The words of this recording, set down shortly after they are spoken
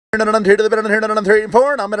Here to the bid on here on 3 and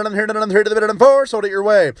 4, and I'm on here to the bid on 4, sold it your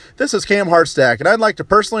way. This is Cam Hartstack, and I'd like to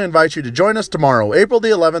personally invite you to join us tomorrow, April the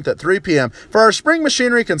 11th at 3 p.m. for our spring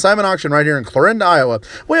machinery consignment auction right here in Clarinda, Iowa.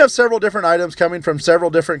 We have several different items coming from several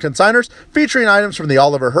different consigners, featuring items from the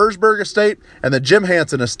Oliver Herzberg estate and the Jim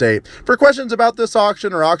Hanson estate. For questions about this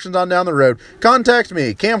auction or auctions on down the road, contact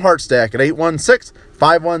me, Cam Hartstack, at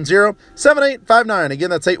 816-510-7859. Again,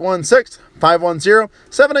 that's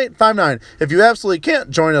 816-510-7859. If you absolutely can't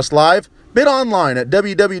join us live, bid online at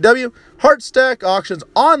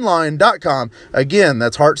www.heartstackauctionsonline.com. Again,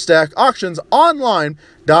 that's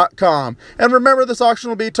heartstackauctionsonline.com. And remember, this auction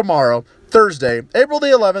will be tomorrow, Thursday, April the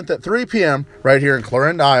 11th at 3 p.m. right here in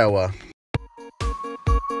Clarinda, Iowa.